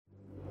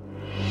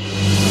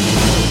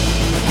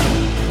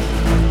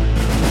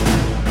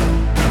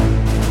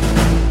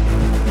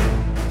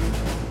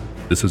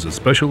This is a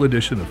special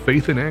edition of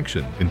Faith in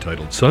Action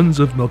entitled Sons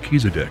of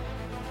Melchizedek,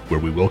 where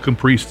we welcome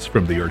priests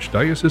from the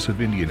Archdiocese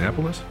of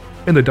Indianapolis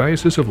and the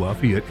Diocese of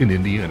Lafayette in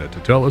Indiana to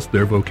tell us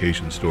their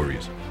vocation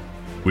stories.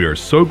 We are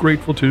so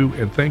grateful to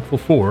and thankful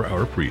for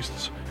our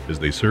priests as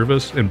they serve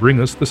us and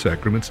bring us the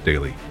sacraments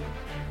daily.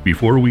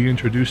 Before we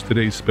introduce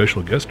today's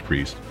special guest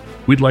priest,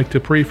 we'd like to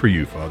pray for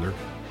you, Father.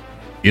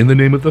 In the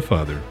name of the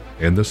Father,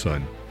 and the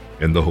Son,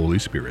 and the Holy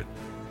Spirit.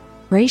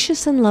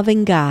 Gracious and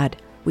loving God,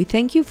 we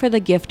thank you for the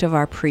gift of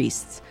our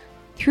priests.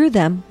 Through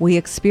them, we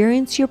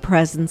experience your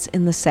presence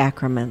in the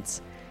sacraments.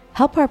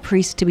 Help our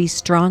priests to be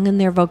strong in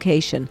their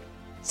vocation.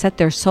 Set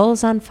their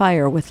souls on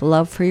fire with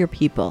love for your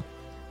people.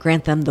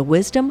 Grant them the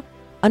wisdom,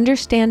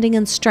 understanding,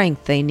 and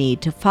strength they need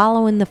to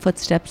follow in the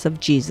footsteps of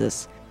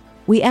Jesus.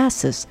 We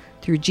ask this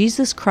through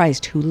Jesus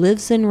Christ, who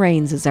lives and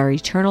reigns as our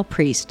eternal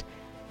priest.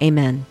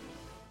 Amen.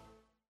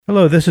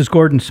 Hello, this is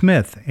Gordon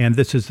Smith, and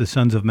this is the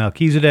Sons of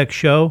Melchizedek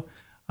show.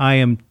 I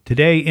am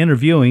today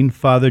interviewing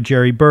Father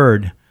Jerry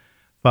Bird.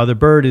 Father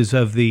Bird is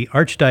of the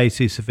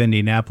Archdiocese of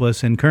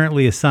Indianapolis and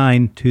currently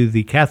assigned to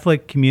the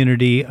Catholic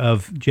community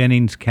of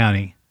Jennings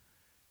County.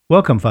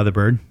 Welcome, Father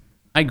Bird.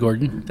 Hi,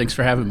 Gordon. Thanks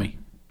for having me.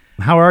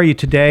 How are you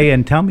today?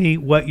 And tell me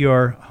what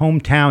your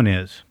hometown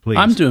is, please.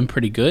 I'm doing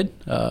pretty good.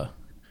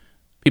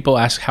 People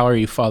ask, how are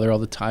you, Father, all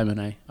the time, and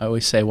I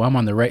always say, well, I'm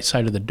on the right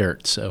side of the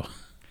dirt, so...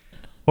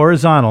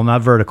 Horizontal,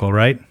 not vertical,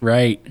 right?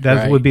 Right.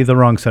 That would be the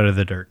wrong side of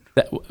the dirt.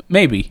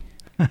 Maybe.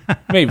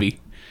 Maybe.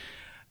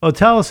 Well,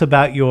 tell us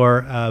about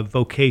your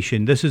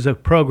vocation. This is a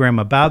program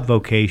about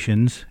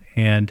vocations,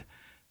 and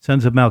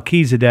Sons of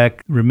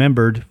Melchizedek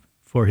remembered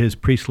for his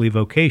priestly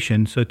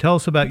vocation. So tell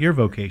us about your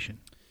vocation.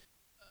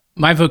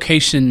 My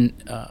vocation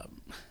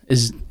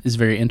is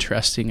very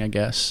interesting, I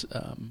guess.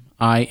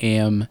 I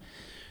am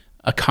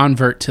a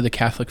convert to the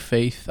Catholic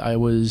faith. I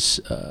was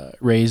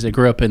I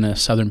grew up in a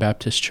Southern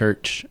Baptist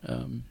church.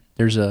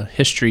 There's a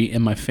history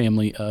in my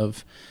family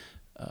of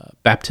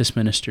Baptist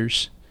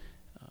ministers.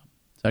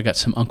 So I got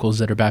some uncles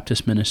that are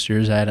Baptist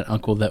ministers. I had an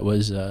uncle that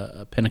was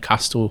a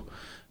Pentecostal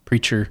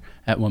preacher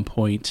at one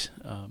point.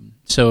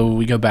 So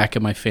we go back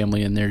in my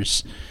family, and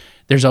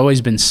there's always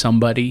been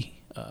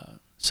somebody,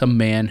 some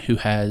man who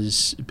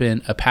has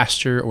been a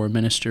pastor or a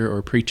minister or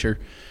a preacher.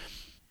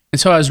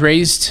 And so I was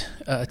raised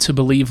to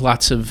believe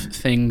lots of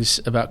things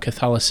about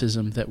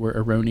Catholicism that were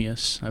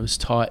erroneous. I was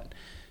taught,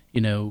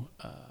 the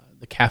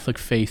Catholic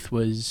faith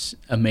was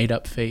a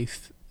made-up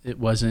faith. It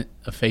wasn't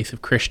a faith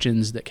of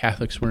Christians, that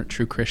Catholics weren't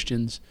true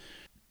Christians,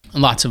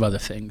 and lots of other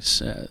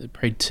things. They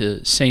prayed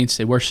to saints,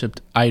 they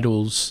worshipped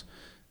idols,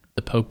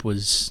 the Pope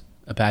was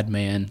a bad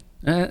man,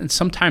 and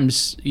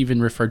sometimes even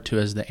referred to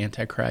as the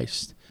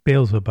Antichrist.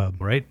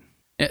 Beelzebub, right?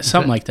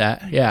 Something like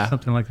that, yeah.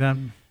 Something like that.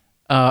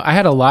 I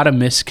had a lot of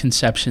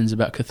misconceptions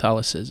about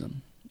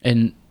Catholicism,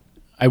 and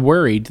I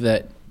worried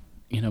that,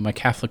 my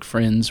Catholic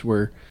friends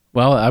were,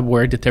 I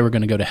worried that they were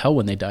going to go to hell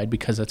when they died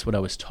because that's what I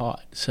was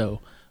taught.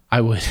 So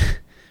I would...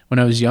 When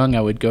I was young,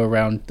 I would go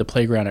around the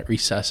playground at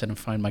recess and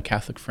find my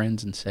Catholic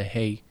friends and say,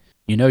 hey,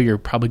 you're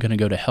probably going to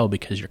go to hell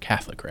because you're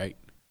Catholic, right?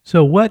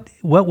 So what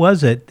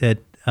was it that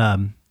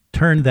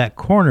turned that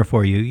corner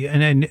for you?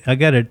 And I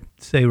got to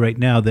say right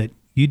now that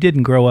you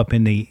didn't grow up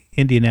in the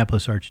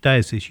Indianapolis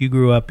Archdiocese. You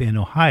grew up in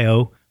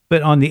Ohio,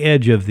 but on the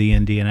edge of the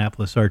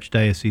Indianapolis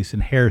Archdiocese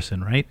in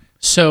Harrison, right?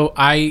 So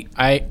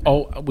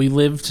we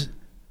lived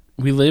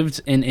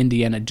in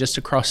Indiana, just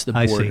across the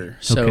border.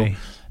 I see. Okay.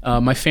 So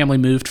my family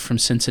moved from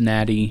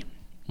Cincinnati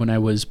when I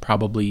was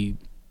probably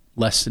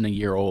less than a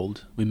year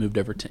old. We moved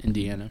over to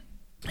Indiana,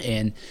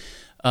 and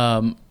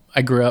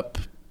I grew up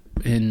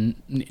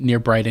near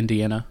Bright,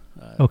 Indiana.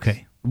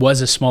 Okay.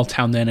 Was a small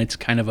town then. It's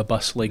kind of a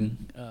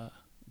bustling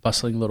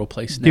little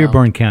place now.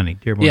 Dearborn County.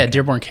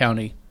 Dearborn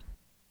County.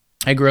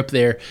 I grew up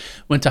there.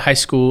 Went to high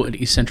school at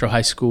East Central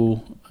High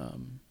School.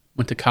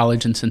 Went to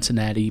college in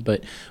Cincinnati.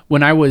 But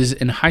when I was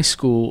in high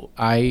school,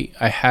 I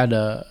had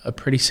a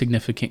pretty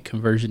significant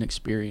conversion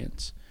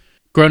experience.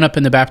 Growing up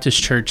in the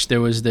Baptist church,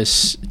 there was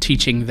this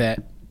teaching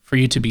that for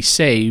you to be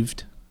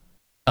saved,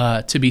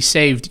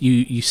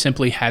 you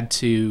simply had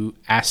to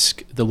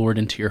ask the Lord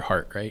into your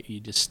heart, right? You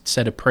just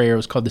said a prayer. It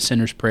was called the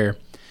Sinner's Prayer.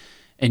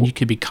 And you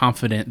could be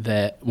confident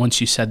that once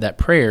you said that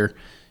prayer,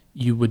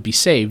 you would be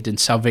saved, and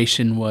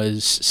salvation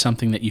was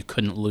something that you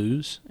couldn't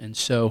lose. And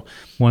so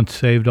once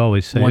saved,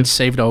 always saved. Once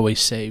saved, always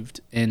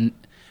saved. And,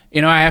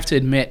 I have to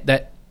admit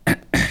that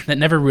that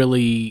never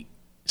really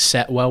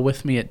sat well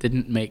with me. It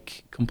didn't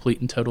make complete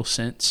and total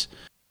sense.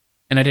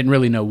 And I didn't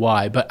really know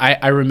why. But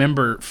I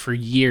remember for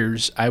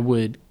years, I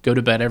would go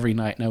to bed every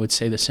night and I would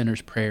say the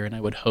Sinner's Prayer, and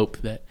I would hope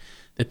that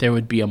there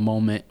would be a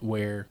moment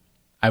where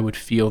I would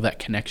feel that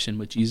connection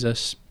with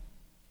Jesus.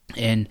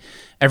 And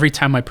every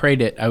time I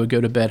prayed it, I would go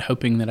to bed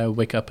hoping that I would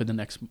wake up in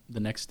the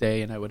next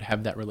day and I would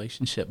have that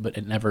relationship, but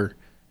it never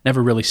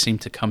really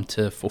seemed to come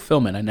to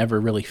fulfillment. I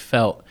never really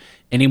felt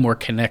any more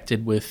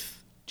connected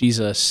with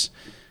Jesus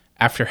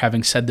after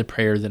having said the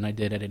prayer than I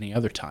did at any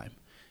other time.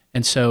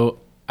 And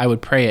so I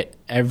would pray it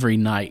every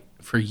night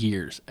for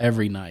years,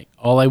 every night.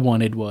 All I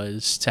wanted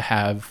was to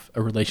have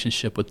a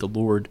relationship with the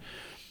Lord.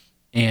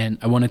 and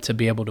I wanted to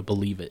be able to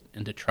believe it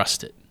and to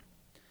trust it.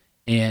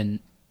 And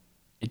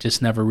it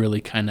just never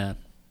really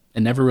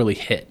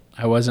hit.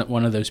 I wasn't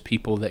one of those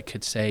people that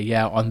could say,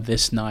 yeah, on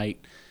this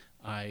night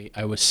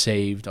I was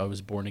saved, I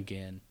was born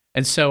again.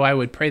 And so I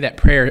would pray that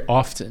prayer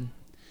often.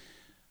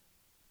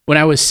 When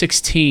I was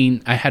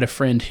 16, I had a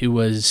friend who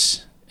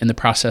was in the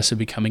process of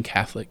becoming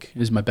Catholic. He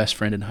was my best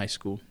friend in high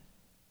school.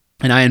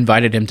 And I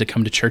invited him to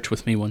come to church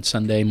with me one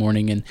Sunday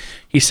morning, and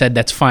he said,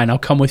 that's fine, I'll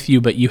come with you,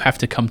 but you have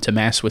to come to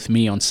Mass with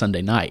me on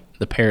Sunday night.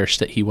 The parish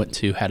that he went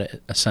to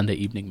had a Sunday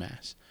evening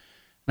Mass.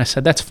 And I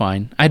said, that's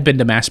fine. I'd been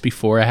to Mass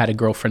before. I had a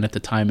girlfriend at the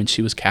time, and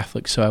she was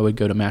Catholic, so I would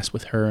go to Mass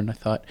with her, and I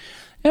thought,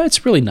 yeah,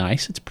 it's really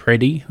nice. It's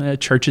pretty.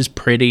 Church is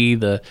pretty.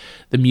 The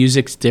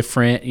music's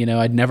different.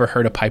 I'd never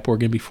heard a pipe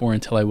organ before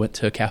until I went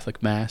to a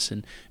Catholic Mass,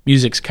 and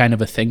music's kind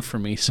of a thing for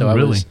me, so I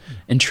was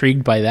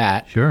intrigued by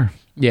that. Sure.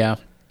 Yeah,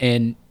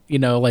 and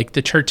like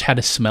the church had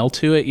a smell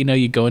to it.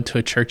 You go into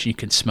a church and you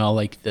can smell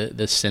like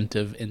the scent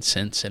of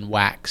incense and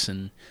wax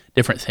and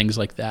different things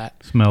like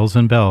that. Smells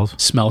and bells.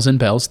 Smells and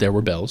bells. There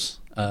were bells.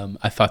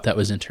 I thought that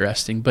was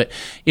interesting. But,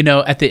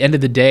 at the end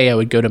of the day, I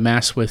would go to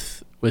Mass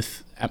with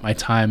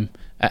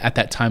at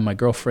that time, my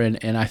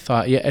girlfriend, and I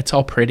thought, yeah, it's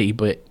all pretty,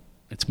 but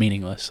it's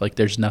meaningless. Like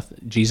there's nothing,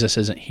 Jesus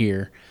isn't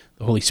here.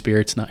 The Holy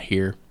Spirit's not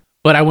here.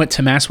 But I went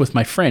to Mass with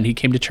my friend. He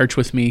came to church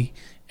with me,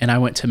 and I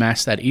went to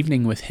Mass that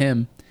evening with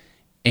him.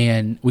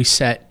 And we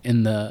sat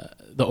in the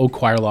old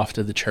choir loft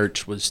of the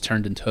church was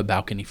turned into a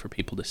balcony for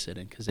people to sit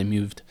in because they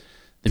moved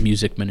the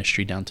music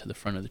ministry down to the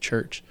front of the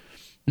church.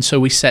 And so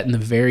we sat in the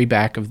very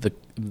back of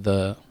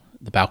the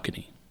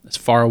balcony, as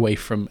far away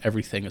from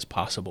everything as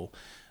possible.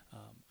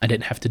 I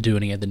didn't have to do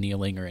any of the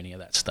kneeling or any of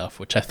that stuff,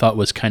 which I thought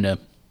was kind of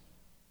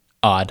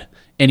odd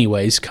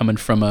anyways, coming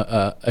from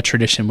a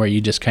tradition where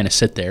you just kind of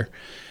sit there.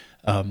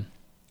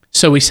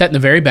 So we sat in the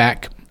very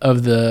back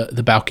of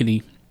the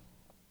balcony,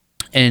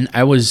 and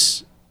I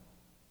was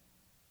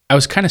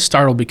kind of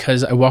startled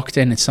because I walked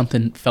in and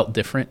something felt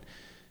different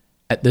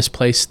at this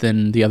place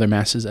than the other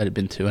Masses I had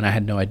been to, and I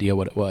had no idea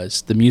what it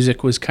was. The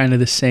music was kind of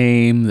the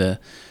same, the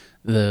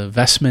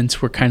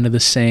vestments were kind of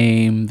the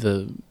same,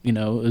 it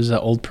was an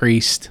old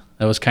priest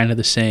that was kind of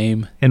the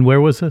same. And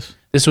where was this?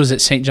 This was at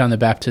St. John the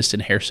Baptist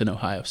in Harrison,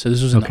 Ohio. So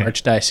this was in the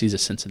Archdiocese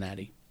of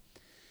Cincinnati.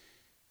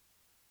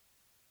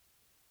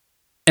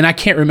 And I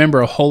can't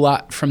remember a whole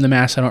lot from the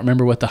Mass. I don't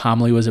remember what the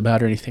homily was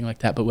about or anything like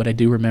that, but what I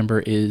do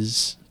remember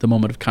is the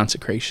moment of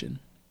consecration.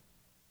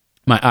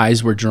 My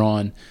eyes were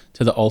drawn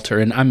to the altar,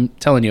 and I'm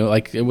telling you,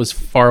 like, it was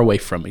far away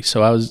from me,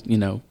 so I was,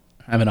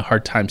 having a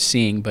hard time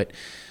seeing, but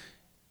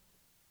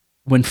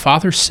when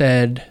Father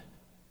said,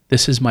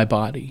 "This is my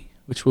body,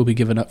 which will be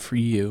given up for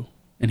you,"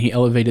 and he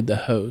elevated the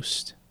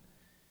host,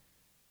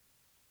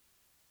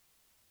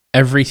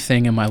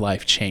 everything in my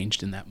life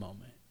changed in that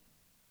moment.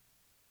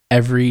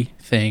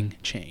 Everything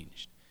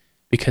changed.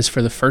 Because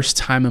for the first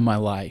time in my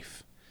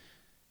life,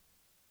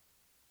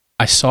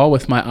 I saw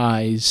with my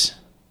eyes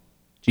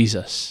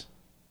Jesus.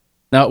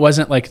 Now, it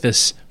wasn't like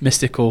this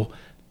mystical,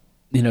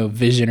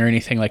 vision or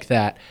anything like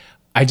that.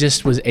 I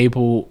just was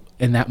able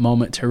in that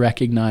moment to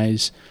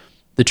recognize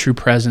the true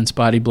presence,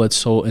 body, blood,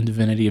 soul, and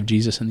divinity of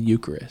Jesus in the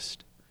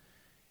Eucharist.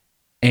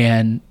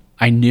 And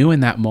I knew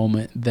in that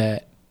moment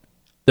that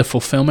the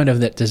fulfillment of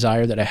that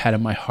desire that I had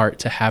in my heart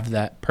to have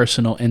that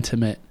personal,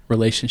 intimate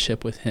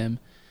relationship with him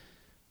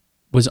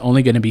was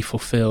only going to be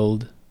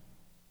fulfilled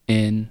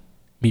in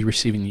me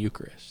receiving the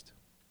Eucharist.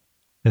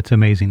 That's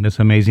amazing. That's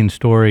an amazing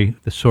story.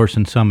 The source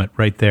and summit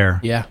right there.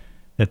 Yeah.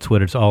 That's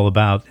what it's all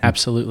about.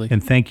 Absolutely.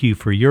 And thank you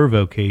for your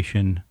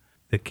vocation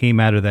that came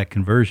out of that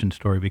conversion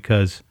story,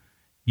 because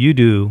you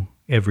do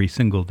every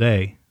single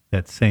day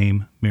that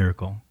same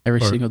miracle.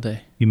 Every single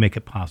day. You make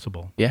it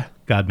possible. Yeah.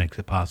 God makes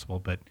it possible,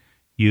 but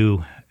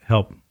you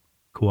help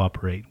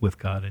cooperate with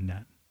God in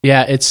that.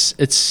 Yeah,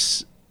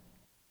 it's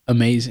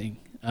amazing.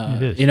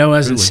 It is,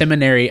 as in truly.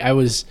 seminary, I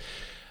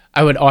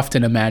would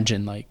often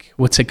imagine, like,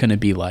 what's it going to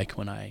be like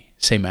when I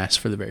say Mass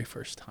for the very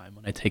first time,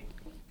 when I take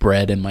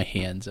bread in my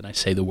hands and I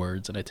say the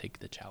words, and I take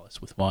the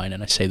chalice with wine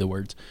and I say the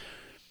words.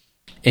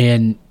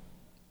 And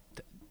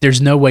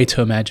there's no way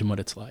to imagine what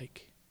it's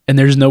like. And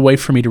there's no way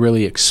for me to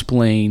really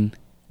explain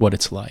what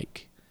it's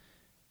like,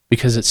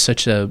 because it's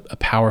such a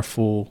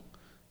powerful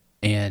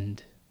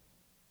and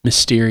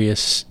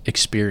mysterious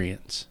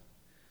experience.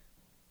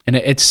 And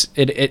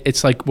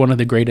it's like one of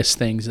the greatest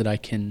things that I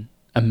can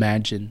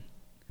imagine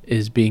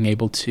is being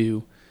able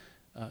to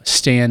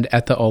stand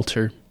at the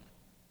altar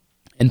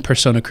in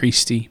persona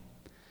Christi,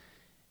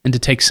 and to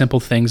take simple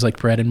things like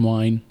bread and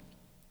wine,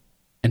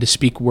 and to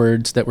speak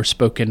words that were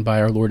spoken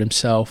by our Lord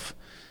himself,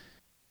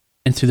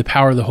 and through the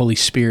power of the Holy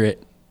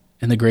Spirit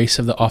and the grace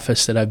of the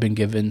office that I've been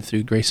given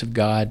through grace of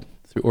God,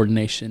 through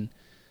ordination,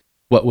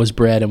 what was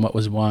bread and what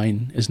was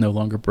wine is no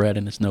longer bread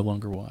and is no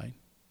longer wine.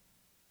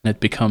 And it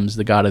becomes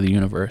the God of the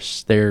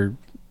universe. They're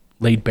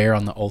laid bare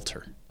on the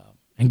altar.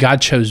 And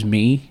God chose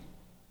me.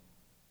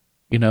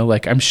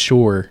 I'm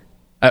sure,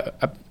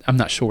 I'm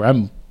not sure,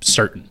 I'm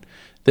certain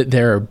that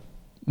there are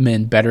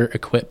men better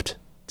equipped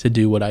to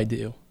do what I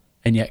do.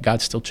 And yet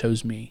God still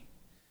chose me.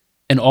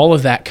 And all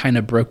of that kind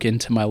of broke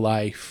into my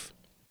life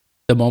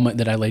the moment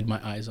that I laid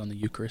my eyes on the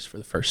Eucharist for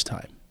the first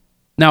time.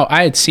 Now,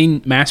 I had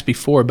seen Mass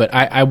before, but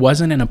I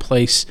wasn't in a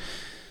place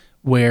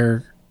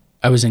where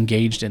I was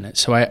engaged in it.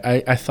 So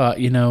I thought,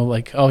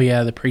 like, oh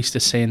yeah, the priest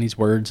is saying these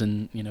words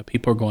and,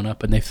 people are going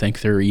up and they think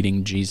they're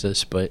eating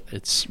Jesus, but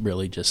it's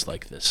really just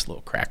like this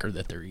little cracker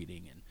that they're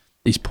eating. And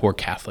these poor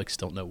Catholics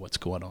don't know what's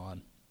going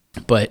on.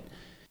 But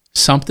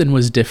something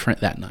was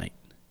different that night.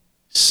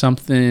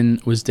 Something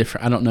was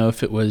different. I don't know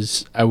if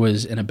I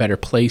was in a better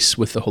place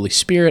with the Holy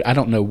Spirit. I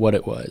don't know what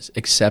it was,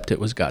 except it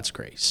was God's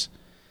grace.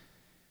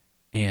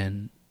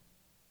 And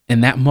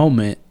in that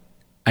moment,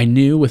 I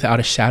knew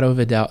without a shadow of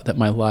a doubt that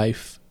my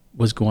life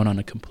was going on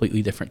a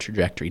completely different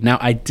trajectory. Now,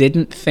 I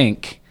didn't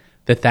think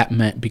that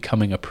meant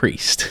becoming a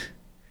priest.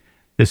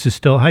 This is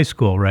still high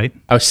school, right?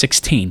 I was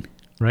 16.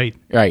 Right.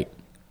 Right.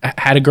 I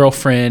had a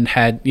girlfriend,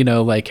 had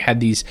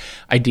these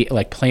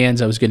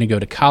plans. I was going to go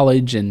to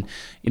college and,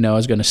 I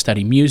was going to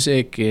study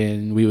music,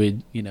 and we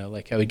would,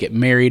 I would get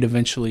married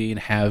eventually and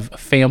have a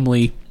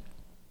family.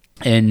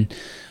 And,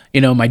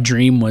 my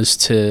dream was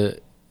to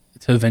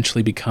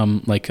eventually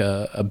become like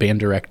a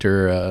band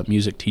director, a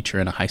music teacher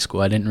in a high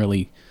school. I didn't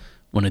really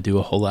want to do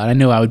a whole lot. I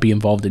knew I would be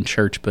involved in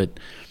church, but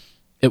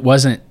it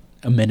wasn't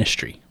a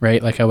ministry,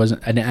 right? Like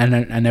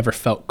I never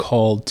felt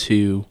called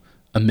to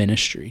a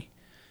ministry.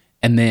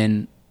 And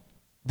then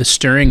the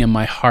stirring in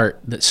my heart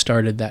that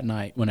started that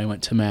night when I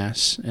went to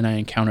Mass and I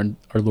encountered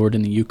our Lord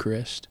in the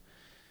Eucharist,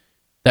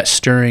 that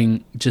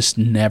stirring just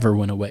never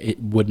went away. It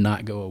would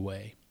not go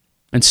away.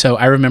 And so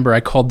I remember I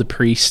called the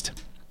priest.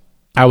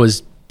 I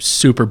was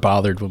super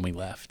bothered when we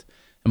left.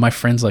 And my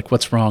friend's like,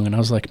 "What's wrong?" And I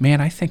was like, "Man,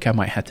 I think I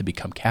might have to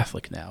become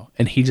Catholic now."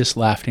 And he just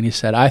laughed and he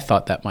said, "I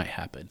thought that might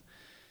happen."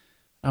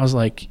 I was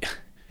like...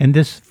 And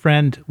this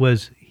friend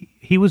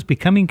he was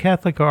becoming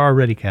Catholic or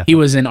already Catholic? He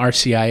was in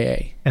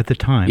RCIA. At the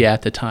time? Yeah,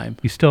 at the time.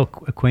 You still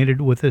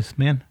acquainted with this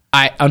man?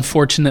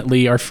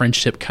 Unfortunately, our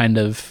friendship kind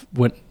of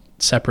went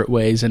separate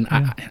ways, and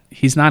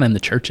he's not in the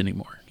church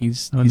anymore.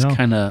 He's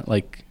kind of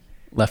like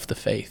left the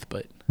faith,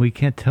 but... We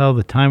can't tell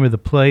the time or the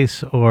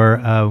place or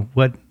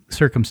what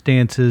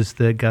circumstances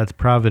that God's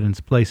providence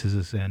places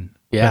us in.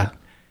 Yeah. But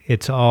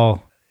it's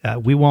all,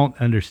 we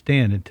won't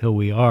understand until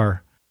we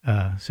are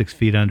 6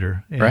 feet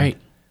under. And, right.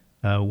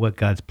 What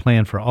God's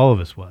plan for all of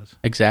us was.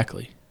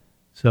 Exactly.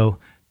 So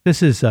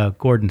this is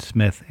Gordon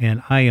Smith,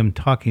 and I am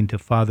talking to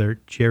Father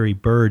Jerry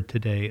Bird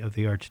today of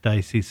the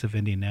Archdiocese of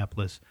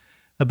Indianapolis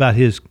about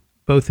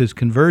both his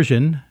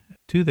conversion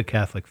to the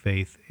Catholic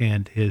faith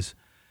and his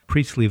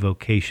priestly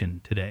vocation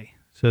today.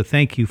 So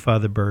thank you,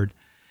 Father Bird.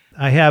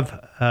 I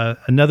have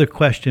another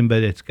question,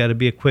 but it's got to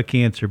be a quick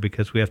answer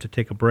because we have to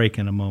take a break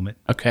in a moment.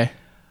 Okay.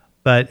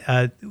 But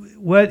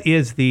what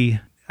is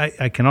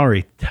I can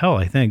already tell,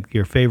 I think,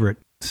 your favorite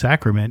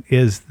sacrament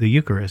is the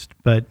Eucharist,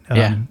 but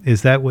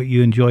is that what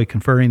you enjoy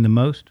conferring the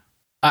most?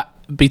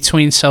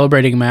 Between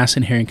celebrating Mass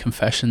and hearing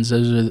confessions,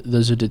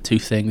 those are the two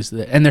things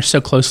and they're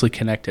so closely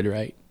connected,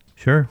 right?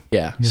 Sure.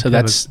 Yeah. So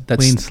that's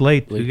clean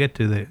slate to get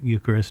to the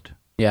Eucharist.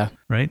 Yeah.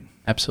 Right?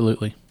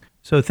 Absolutely.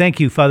 So thank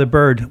you, Father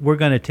Bird. We're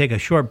going to take a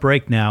short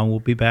break now. We'll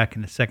be back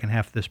in the second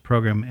half of this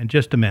program in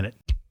just a minute.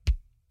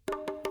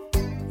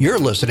 You're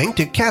listening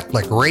to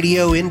Catholic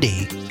Radio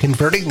Indy,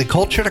 converting the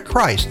culture to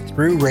Christ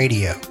through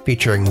radio,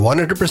 featuring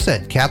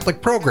 100%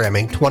 Catholic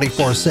programming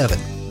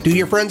 24/7. Do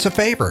your friends a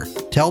favor.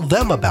 Tell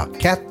them about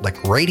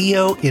Catholic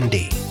Radio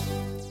Indy.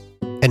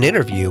 An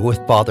interview with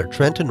Father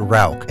Trenton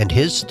Rauch and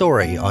his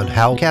story on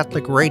how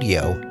Catholic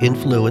radio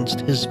influenced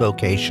his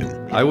vocation.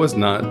 I was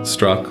not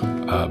struck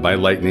by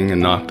lightning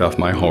and knocked off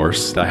my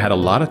horse. I had a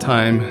lot of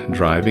time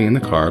driving in the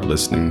car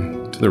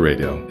listening to the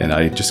radio, and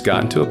I just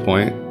gotten to a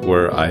point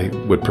where I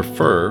would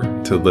prefer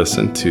to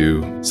listen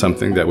to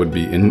something that would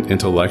be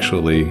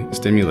intellectually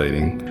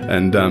stimulating,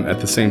 and at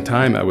the same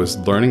time I was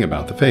learning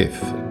about the faith,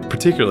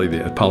 particularly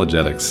the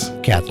apologetics.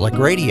 Catholic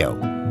Radio,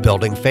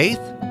 building faith,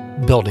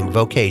 building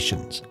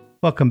vocations.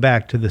 Welcome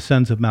back to the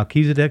Sons of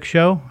Melchizedek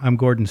show. I'm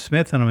Gordon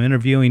Smith, and I'm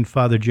interviewing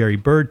Father Jerry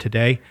Bird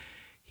today.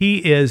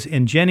 He is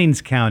in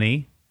Jennings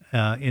County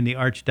in the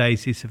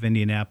Archdiocese of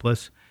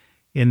Indianapolis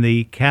in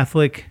the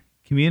Catholic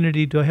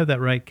community. Do I have that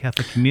right?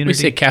 Catholic community? We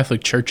say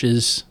Catholic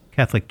churches.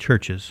 Catholic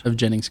churches. Of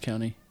Jennings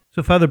County.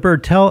 So, Father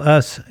Bird,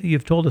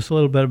 you've told us a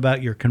little bit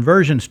about your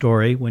conversion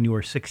story when you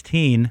were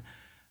 16,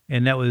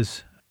 and that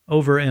was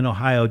over in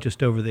Ohio,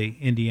 just over the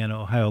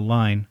Indiana-Ohio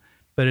line.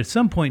 But at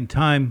some point in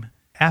time,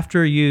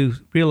 after you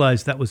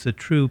realized that was the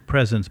true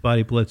presence,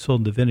 body, blood, soul,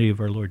 and divinity of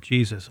our Lord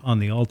Jesus on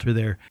the altar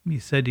there, you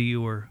said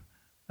you were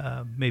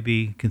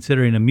maybe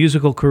considering a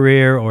musical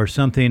career or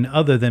something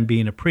other than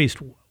being a priest.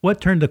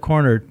 What turned the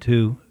corner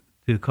to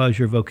cause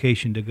your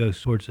vocation to go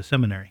towards the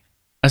seminary?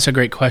 That's a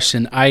great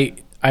question.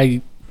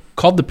 I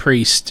called the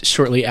priest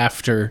shortly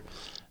after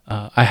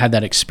I had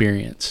that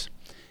experience.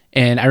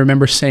 And I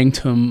remember saying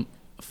to him,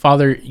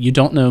 "Father, you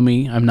don't know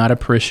me. I'm not a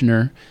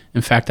parishioner.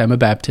 In fact, I'm a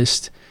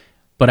Baptist.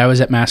 But I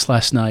was at Mass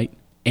last night,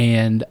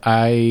 and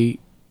I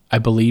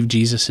believe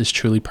Jesus is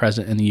truly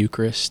present in the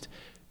Eucharist.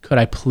 Could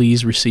I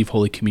please receive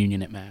Holy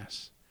Communion at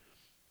Mass?"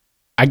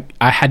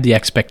 I had the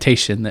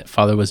expectation that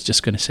Father was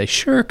just going to say,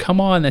 sure, come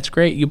on, that's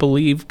great, you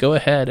believe, go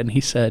ahead. And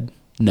he said,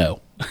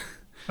 no.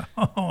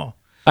 Oh.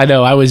 I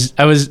know. I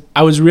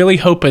was really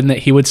hoping that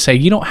he would say,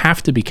 you don't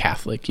have to be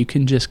Catholic. You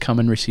can just come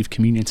and receive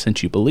communion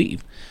since you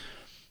believe.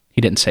 He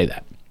didn't say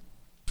that.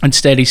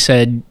 Instead, he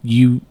said,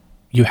 you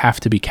have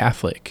to be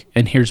Catholic,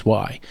 and here's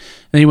why.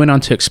 And then he went on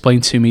to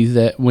explain to me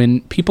that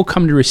when people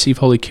come to receive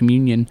Holy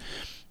Communion,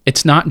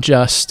 it's not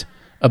just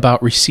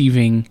about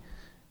receiving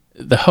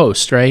the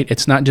host, right?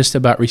 It's not just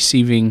about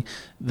receiving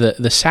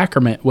the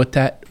sacrament. What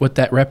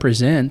that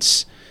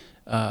represents,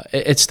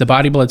 it's the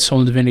body, blood, soul,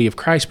 and divinity of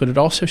Christ, but it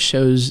also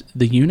shows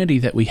the unity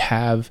that we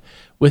have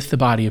with the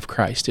body of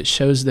Christ. It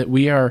shows that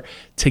we are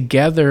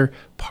together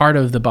part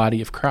of the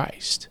body of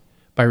Christ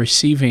by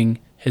receiving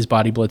his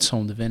body, blood, soul,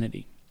 and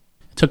divinity.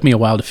 It took me a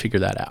while to figure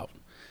that out,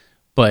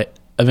 but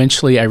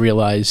eventually I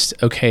realized,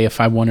 okay,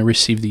 if I want to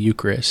receive the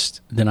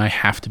Eucharist, then I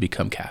have to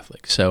become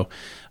Catholic. So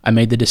I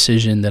made the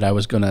decision that I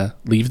was going to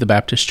leave the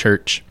Baptist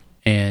church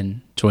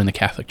and join the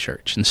Catholic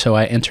Church. And so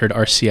I entered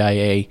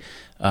RCIA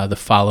the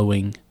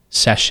following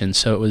session.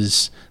 So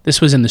this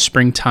was in the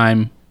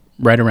springtime,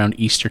 right around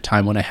Easter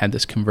time when I had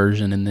this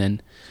conversion. And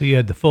then... So you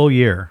had the full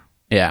year.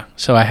 Yeah.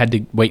 So I had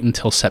to wait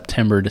until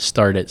September to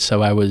start it.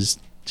 So I was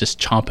just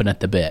chomping at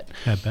the bit.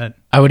 I bet.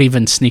 I would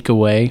even sneak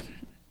away.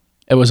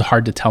 It was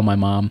hard to tell my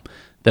mom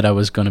that I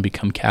was going to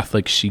become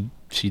Catholic. She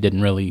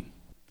didn't really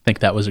think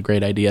that was a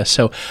great idea.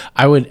 So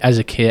I would, as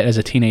a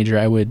teenager,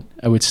 I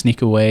would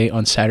sneak away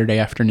on Saturday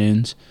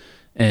afternoons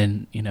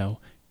and,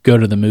 go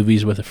to the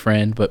movies with a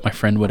friend, but my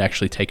friend would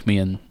actually take me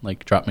and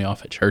drop me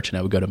off at church, and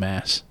I would go to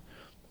Mass.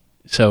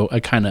 So I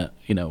kind of,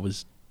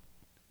 was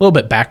a little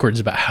bit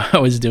backwards about how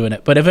I was doing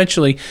it. But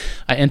eventually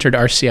I entered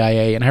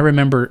RCIA, and I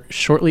remember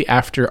shortly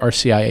after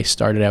RCIA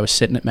started, I was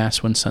sitting at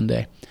Mass one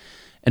Sunday,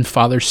 and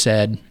Father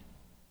said,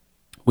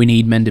 we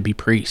need men to be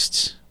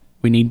priests.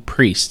 We need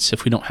priests.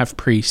 If we don't have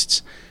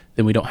priests,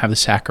 then we don't have the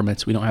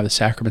sacraments. We don't have the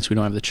sacraments. We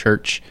don't have the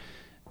church.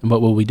 And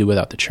what will we do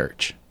without the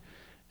church?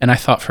 And I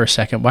thought for a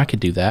second, well, I could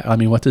do that. I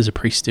mean, what does a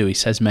priest do? He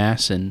says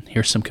Mass and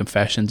here's some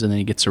confessions, and then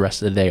he gets the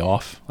rest of the day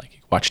off,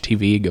 watch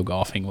TV, go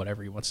golfing,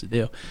 whatever he wants to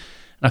do. And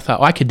I thought,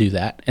 well, I could do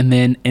that. And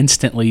then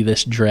instantly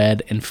this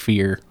dread and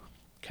fear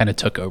kind of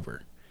took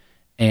over.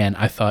 And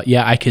I thought,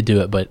 yeah, I could do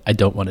it, but I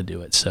don't want to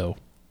do it. So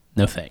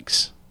no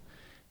thanks.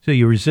 So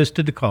you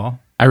resisted the call?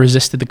 I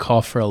resisted the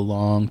call for a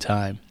long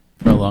time.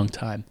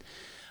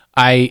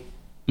 I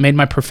made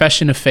my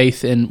profession of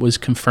faith and was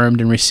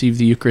confirmed and received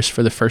the Eucharist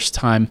for the first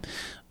time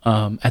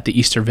at the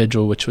Easter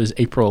Vigil, which was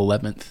April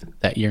 11th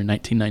that year,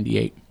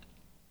 1998.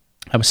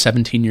 I was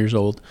 17 years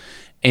old,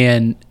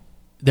 and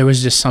there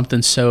was just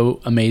something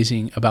so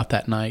amazing about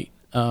that night.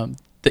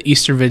 The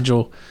Easter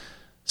Vigil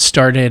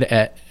started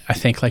at, I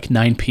think,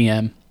 9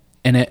 p.m.,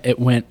 and it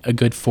went a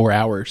good 4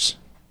 hours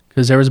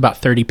because there was about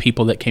 30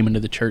 people that came into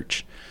the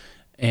church,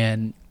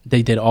 and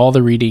they did all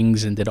the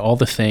readings and did all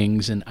the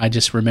things, and I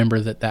just remember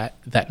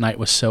that night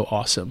was so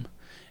awesome.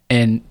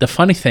 And the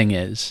funny thing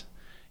is,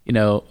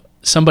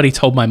 somebody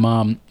told my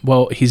mom,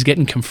 well, he's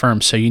getting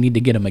confirmed, so you need to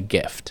get him a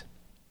gift.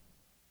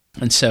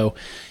 And so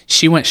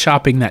she went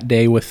shopping that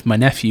day with my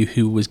nephew,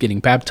 who was getting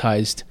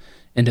baptized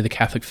into the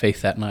Catholic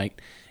faith that night,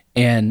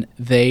 and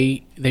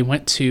they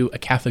went to a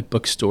Catholic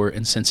bookstore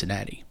in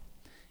Cincinnati.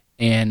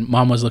 And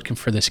Mom was looking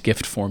for this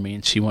gift for me,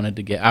 and she wanted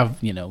to get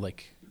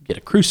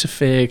a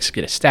crucifix,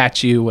 get a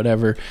statue,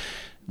 whatever.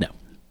 No,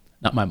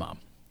 not my mom.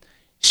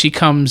 She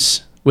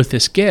comes with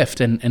this gift,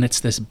 and it's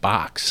this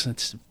box.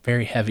 It's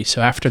very heavy.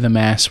 So after the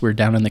Mass, we're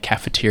down in the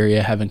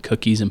cafeteria having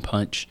cookies and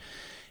punch,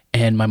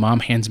 and my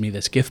mom hands me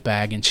this gift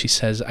bag, and she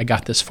says, I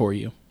got this for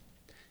you.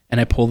 And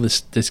I pull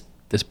this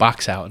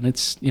box out, and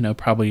it's,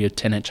 probably a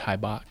 10-inch high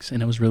box,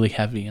 and it was really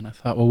heavy. And I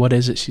thought, well, what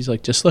is it? She's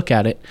like, just look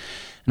at it.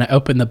 And I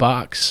opened the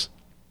box.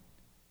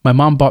 My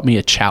mom bought me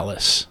a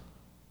chalice.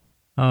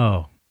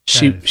 Oh,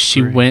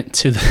 she went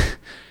to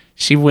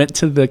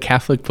the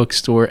Catholic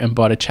bookstore and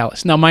bought a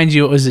chalice. Now, mind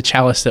you, it was a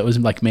chalice that was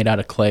made out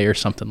of clay or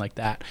something like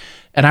that.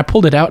 And I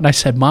pulled it out and I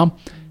said, Mom,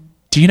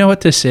 do you know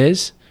what this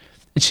is?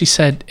 And she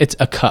said, it's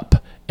a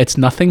cup. It's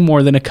nothing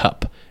more than a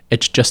cup.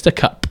 It's just a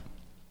cup.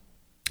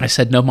 I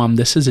said, no, Mom,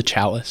 this is a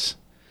chalice.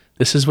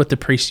 This is what the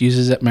priest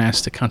uses at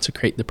Mass to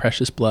consecrate the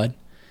precious blood.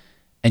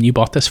 And you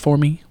bought this for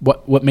me?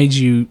 What made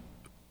you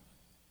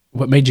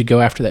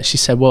go after that? She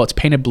said, well, it's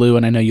painted blue,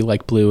 and I know you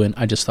like blue, and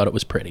I just thought it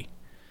was pretty.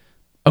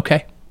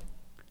 Okay,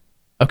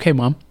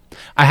 Mom.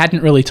 I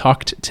hadn't really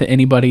talked to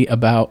anybody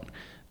about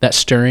that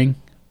stirring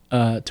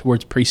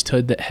towards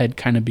priesthood that had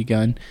kind of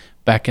begun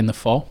back in the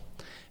fall.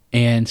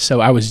 And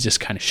so I was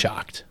just kind of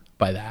shocked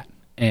by that.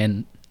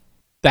 And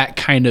that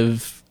kind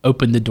of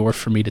opened the door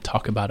for me to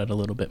talk about it a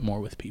little bit more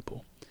with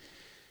people.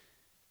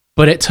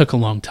 But it took a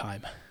long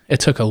time. It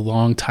took a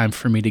long time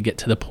for me to get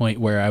to the point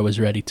where I was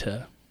ready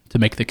to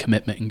make the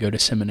commitment and go to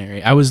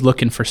seminary. I was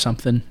looking for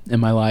something in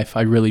my life.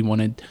 I really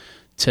wanted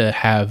to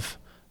have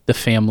the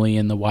family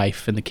and the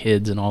wife and the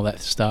kids and all that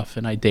stuff.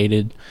 And I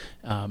dated,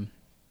 and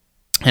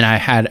I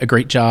had a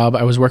great job.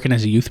 I was working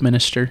as a youth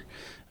minister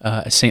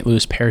at St.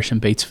 Louis Parish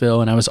in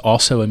Batesville, and I was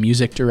also a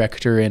music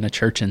director in a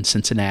church in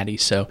Cincinnati.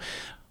 So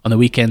on the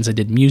weekends, I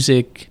did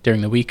music.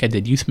 During the week, I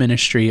did youth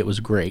ministry. It was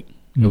great.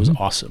 It was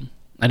awesome.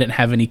 I didn't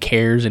have any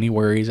cares, any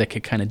worries. I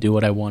could kind of do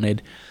what I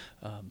wanted,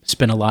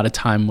 spend a lot of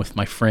time with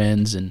my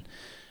friends, and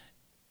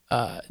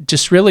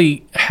just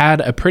really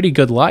had a pretty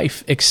good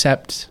life,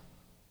 except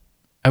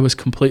I was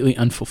completely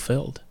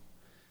unfulfilled.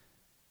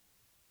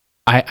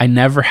 I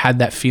never had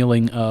that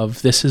feeling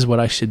of this is what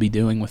I should be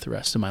doing with the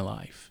rest of my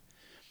life.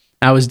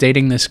 I was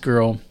dating this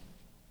girl,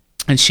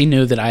 and she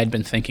knew that I had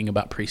been thinking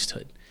about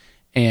priesthood.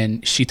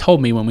 And she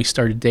told me when we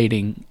started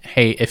dating,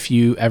 hey, if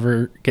you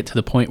ever get to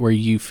the point where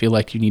you feel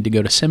like you need to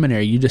go to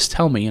seminary, you just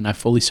tell me, and I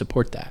fully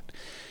support that.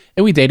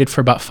 And we dated for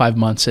about 5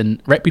 months,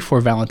 and right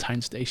before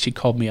Valentine's Day, she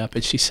called me up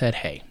and she said,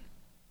 hey,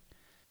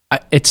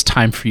 it's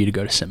time for you to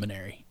go to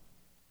seminary.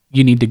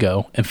 You need to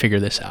go and figure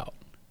this out,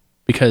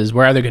 because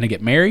we're either going to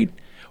get married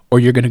or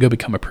you're going to go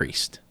become a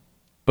priest.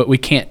 But we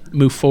can't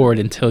move forward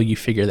until you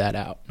figure that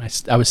out.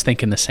 I was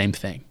thinking the same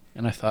thing.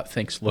 And I thought,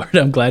 thanks, Lord.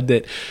 I'm glad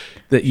that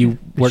you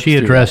worked through She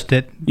addressed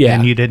it, yeah,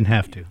 and you didn't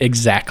have to.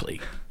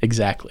 Exactly.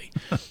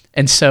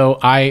 And so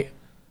I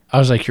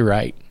was like, you're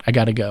right. I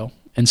got to go.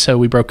 And so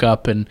we broke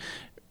up, and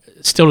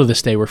still to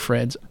this day, we're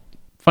friends.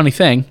 Funny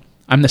thing,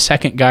 I'm the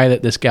second guy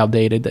that this gal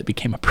dated that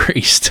became a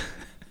priest.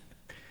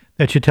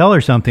 That should tell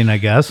her something, I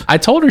guess. I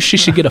told her she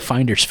should get a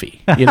finder's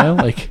fee,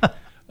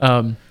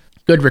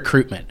 good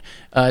recruitment.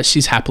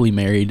 She's happily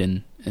married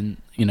and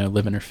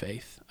living her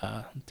faith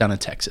down in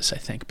Texas, I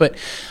think. But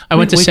I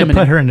went to seminary. We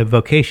could put her in the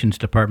vocations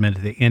department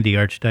of the Indy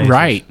Archdiocese.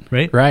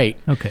 Right.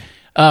 Okay.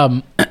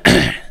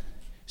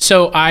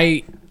 So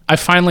I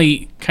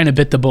finally kind of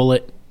bit the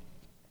bullet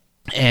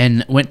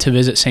and went to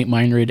visit St.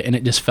 Meinrad, and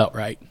it just felt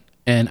right.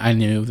 And I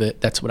knew that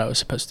that's what I was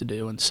supposed to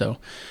do. And so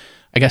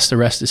I guess the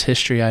rest is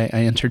history. I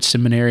entered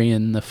seminary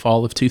in the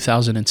fall of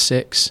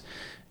 2006.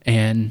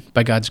 And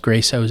by God's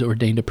grace, I was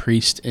ordained a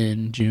priest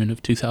in June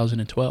of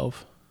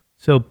 2012.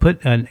 So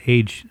put an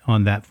age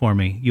on that for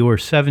me. You were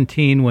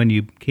 17 when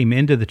you came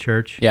into the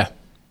church. Yeah.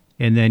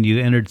 And then you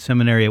entered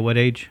seminary at what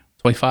age?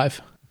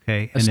 25.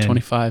 Okay. I was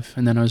 25.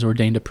 And then I was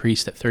ordained a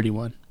priest at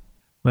 31.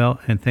 Well,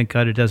 and thank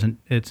God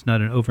it's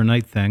not an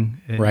overnight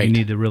thing. Right. You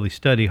need to really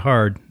study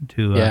hard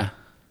to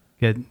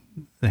get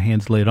the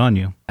hands laid on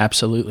you.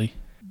 Absolutely.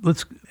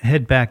 Let's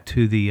head back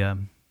to the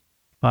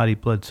body,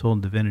 blood, soul,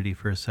 and divinity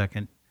for a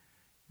second.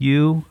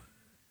 You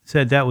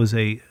said that was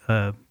a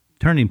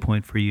turning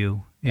point for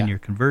you in your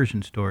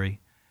conversion story.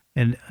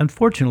 And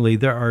unfortunately,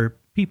 there are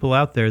people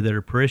out there that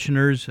are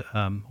parishioners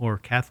or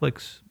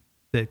Catholics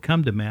that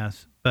come to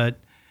Mass, but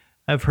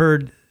I've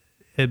heard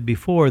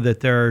before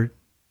that there are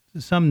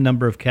some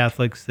number of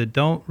Catholics that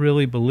don't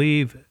really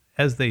believe,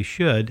 as they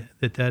should,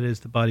 that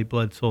is the body,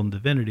 blood, soul, and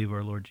divinity of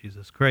our Lord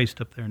Jesus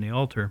Christ up there on the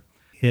altar.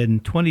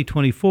 In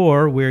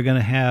 2024, we're going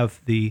to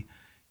have the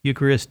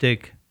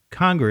Eucharistic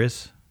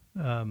Congress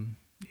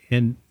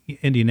in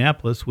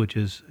Indianapolis, which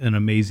is an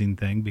amazing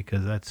thing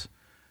because that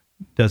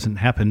doesn't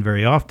happen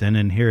very often,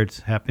 and here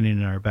it's happening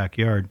in our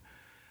backyard.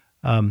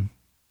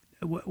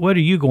 What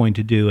are you going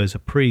to do as a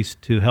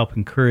priest to help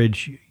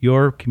encourage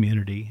your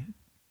community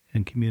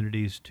and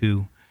communities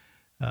to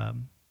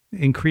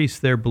increase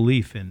their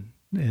belief in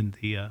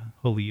the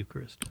Holy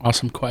Eucharist?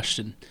 Awesome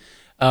question.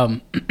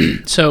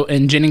 So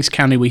in Jennings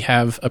County, we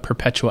have a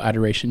perpetual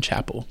adoration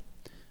chapel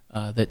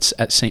that's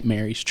at St.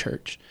 Mary's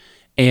Church.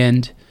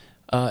 And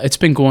it's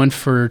been going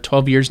for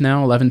 12 years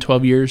now,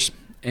 12 years.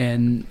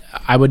 And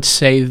I would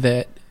say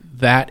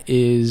that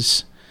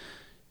is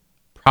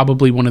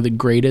probably one of the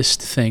greatest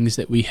things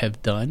that we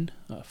have done.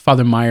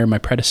 Father Meyer, my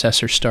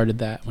predecessor, started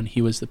that when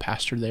he was the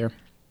pastor there.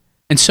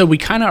 And so we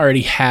kind of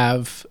already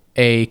have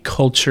a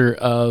culture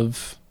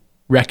of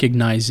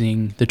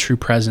recognizing the true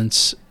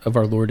presence of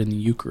our Lord in the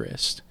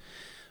Eucharist.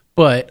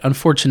 But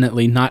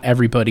unfortunately, not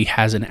everybody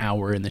has an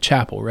hour in the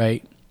chapel,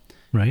 right?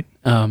 Right.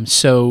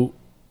 So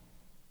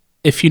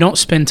if you don't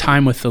spend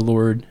time with the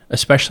Lord,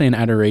 especially in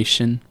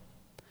adoration,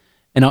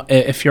 and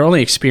if your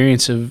only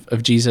experience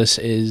of Jesus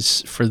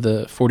is for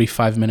the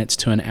 45 minutes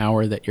to an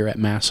hour that you're at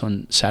Mass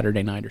on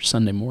Saturday night or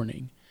Sunday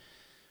morning,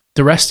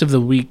 the rest of the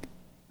week,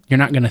 you're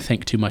not going to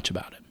think too much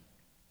about it.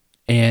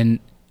 And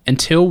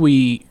until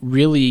we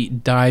really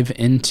dive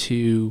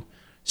into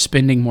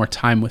spending more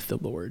time with the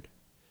Lord,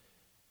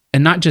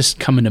 and not just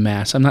coming to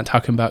Mass. I'm not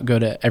talking about go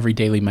to every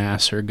daily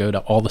Mass or go to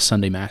all the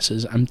Sunday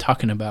Masses. I'm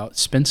talking about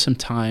spend some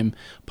time,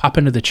 pop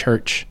into the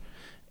church,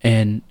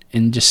 and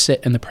just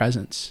sit in the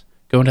presence.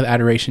 Go into the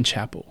Adoration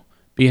Chapel,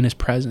 be in His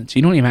presence.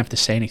 You don't even have to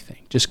say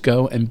anything. Just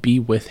go and be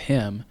with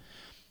Him.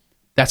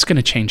 That's going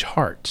to change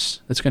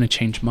hearts. That's going to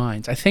change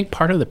minds. I think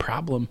part of the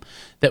problem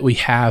that we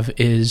have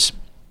is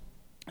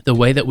the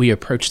way that we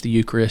approach the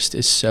Eucharist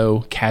is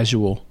so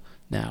casual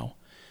now.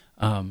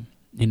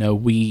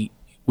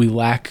 We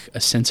lack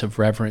a sense of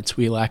reverence.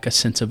 We lack a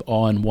sense of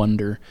awe and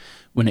wonder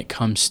when it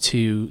comes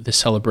to the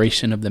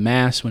celebration of the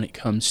Mass, when it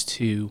comes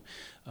to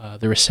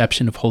the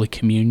reception of Holy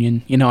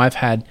Communion. I've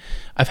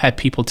had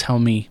people tell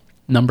me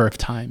a number of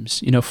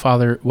times,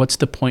 Father, what's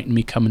the point in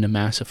me coming to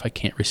Mass if I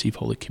can't receive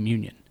Holy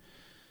Communion?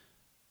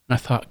 And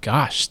I thought,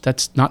 gosh,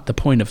 that's not the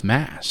point of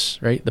Mass,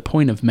 right? The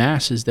point of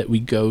Mass is that we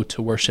go to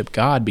worship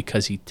God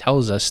because he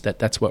tells us that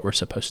that's what we're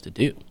supposed to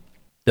do.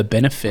 The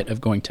benefit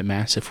of going to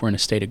Mass, if we're in a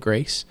state of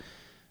grace,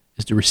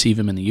 is to receive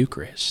him in the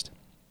Eucharist.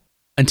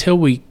 Until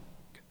we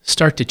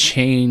start to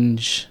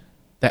change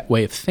that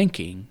way of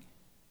thinking,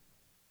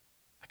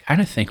 I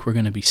kind of think we're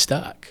going to be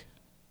stuck.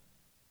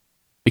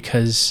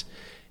 Because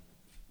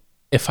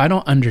if I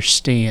don't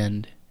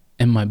understand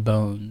in my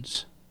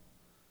bones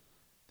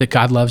that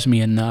God loves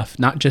me enough,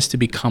 not just to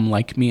become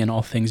like me in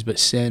all things but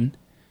sin,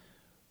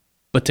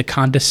 but to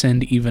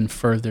condescend even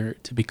further,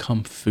 to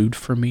become food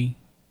for me,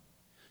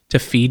 to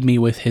feed me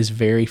with his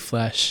very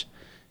flesh,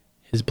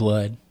 his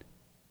blood,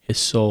 his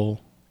soul,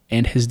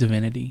 and his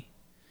divinity,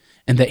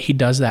 and that he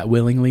does that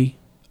willingly,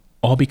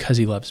 all because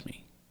he loves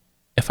me.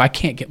 If I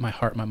can't get my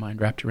heart and my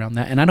mind wrapped around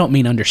that, and I don't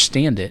mean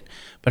understand it,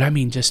 but I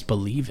mean just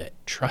believe it,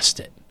 trust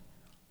it,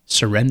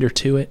 surrender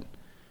to it,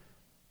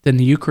 then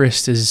the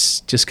Eucharist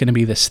is just going to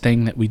be this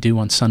thing that we do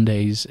on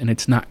Sundays, and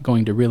it's not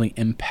going to really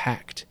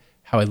impact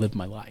how I live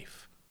my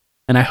life.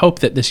 And I hope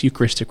that this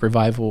Eucharistic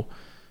revival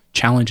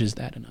challenges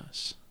that in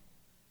us.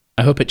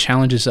 I hope it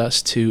challenges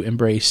us to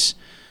embrace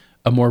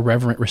a more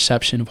reverent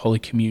reception of Holy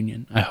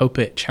Communion. I hope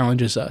it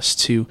challenges us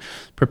to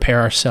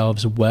prepare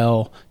ourselves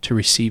well to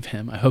receive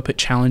him. I hope it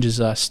challenges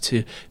us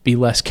to be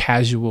less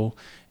casual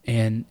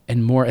and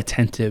more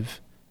attentive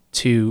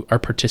to our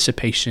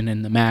participation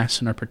in the Mass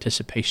and our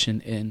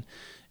participation in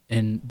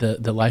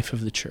the life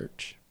of the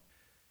church.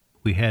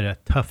 We had a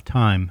tough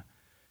time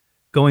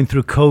going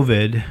through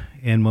COVID,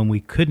 and when we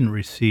couldn't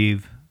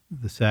receive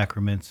the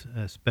sacraments,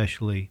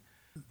 especially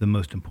the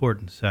most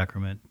important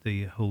sacrament,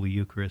 the Holy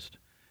Eucharist,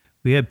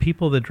 we had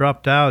people that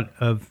dropped out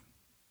of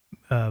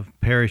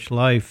parish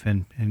life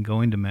and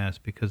going to Mass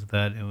because of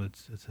that.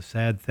 It's a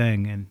sad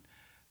thing, and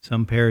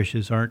some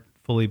parishes aren't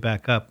fully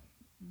back up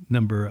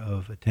number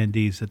of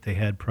attendees that they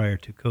had prior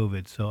to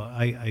COVID. So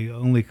I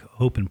only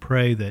hope and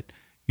pray that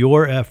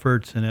your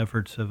efforts and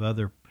efforts of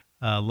other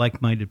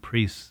like-minded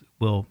priests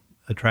will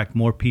attract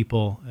more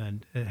people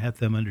and have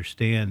them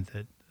understand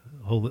that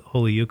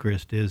Holy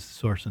Eucharist is the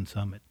source and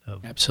summit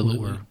of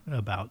Absolutely. what we're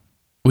about.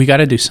 We got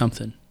to do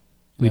something.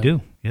 We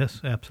do.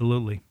 Yes,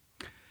 absolutely.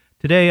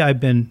 Today I've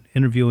been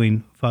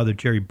interviewing Father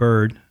Jerry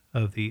Byrd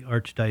of the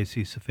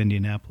Archdiocese of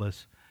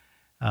Indianapolis.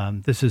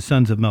 This is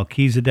Sons of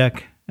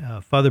Melchizedek.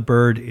 Father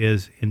Byrd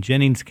is in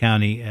Jennings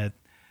County at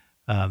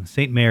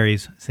St.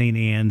 Mary's, St.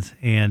 Anne's,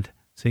 and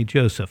St.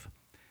 Joseph.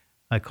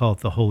 I call it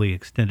the Holy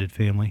Extended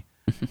Family.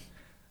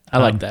 I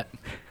like that.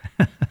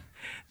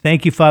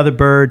 Thank you, Father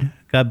Byrd.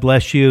 God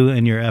bless you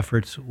and your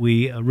efforts.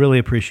 We really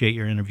appreciate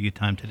your interview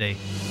time today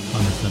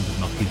on the Sons of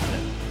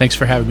Melchizedek. Thanks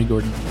for having me,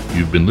 Gordon.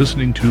 You've been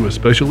listening to a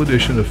special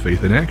edition of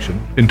Faith in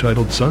Action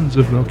entitled Sons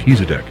of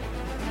Melchizedek.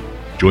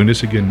 Join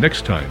us again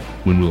next time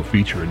when we'll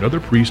feature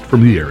another priest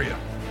from the area.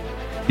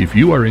 If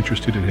you are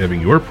interested in having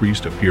your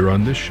priest appear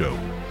on this show,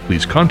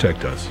 please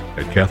contact us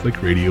at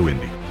Catholic Radio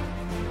Indy.